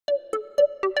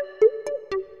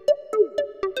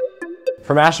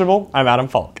For Mashable, I'm Adam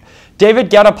Falk. David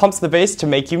Guetta pumps the bass to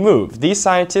make you move. These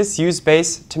scientists use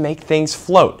bass to make things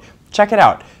float. Check it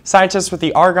out. Scientists with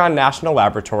the Argonne National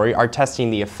Laboratory are testing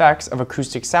the effects of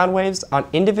acoustic sound waves on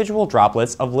individual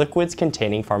droplets of liquids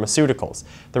containing pharmaceuticals.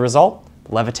 The result?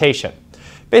 Levitation.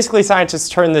 Basically, scientists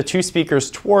turn the two speakers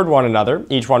toward one another.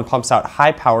 Each one pumps out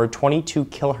high-powered 22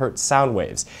 kHz sound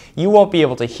waves. You won't be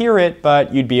able to hear it,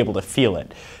 but you'd be able to feel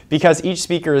it. Because each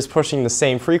speaker is pushing the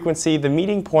same frequency, the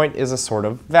meeting point is a sort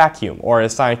of vacuum, or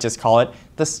as scientists call it,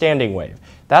 the standing wave.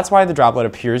 That's why the droplet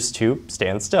appears to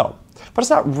stand still. But it's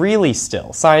not really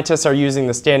still. Scientists are using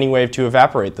the standing wave to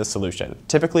evaporate the solution.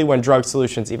 Typically, when drug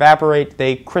solutions evaporate,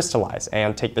 they crystallize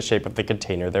and take the shape of the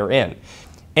container they're in.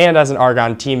 And as an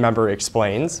Argonne team member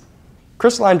explains,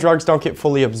 crystalline drugs don't get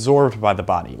fully absorbed by the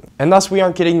body, and thus we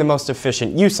aren't getting the most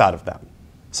efficient use out of them.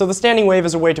 So the standing wave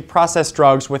is a way to process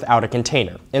drugs without a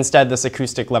container. Instead, this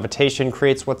acoustic levitation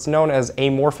creates what's known as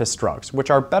amorphous drugs, which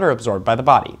are better absorbed by the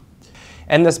body.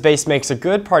 And this bass makes a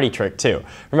good party trick too.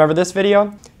 Remember this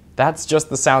video? That's just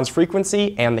the sound's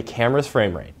frequency and the camera's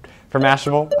frame rate. For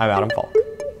Mashable, I'm Adam Falk.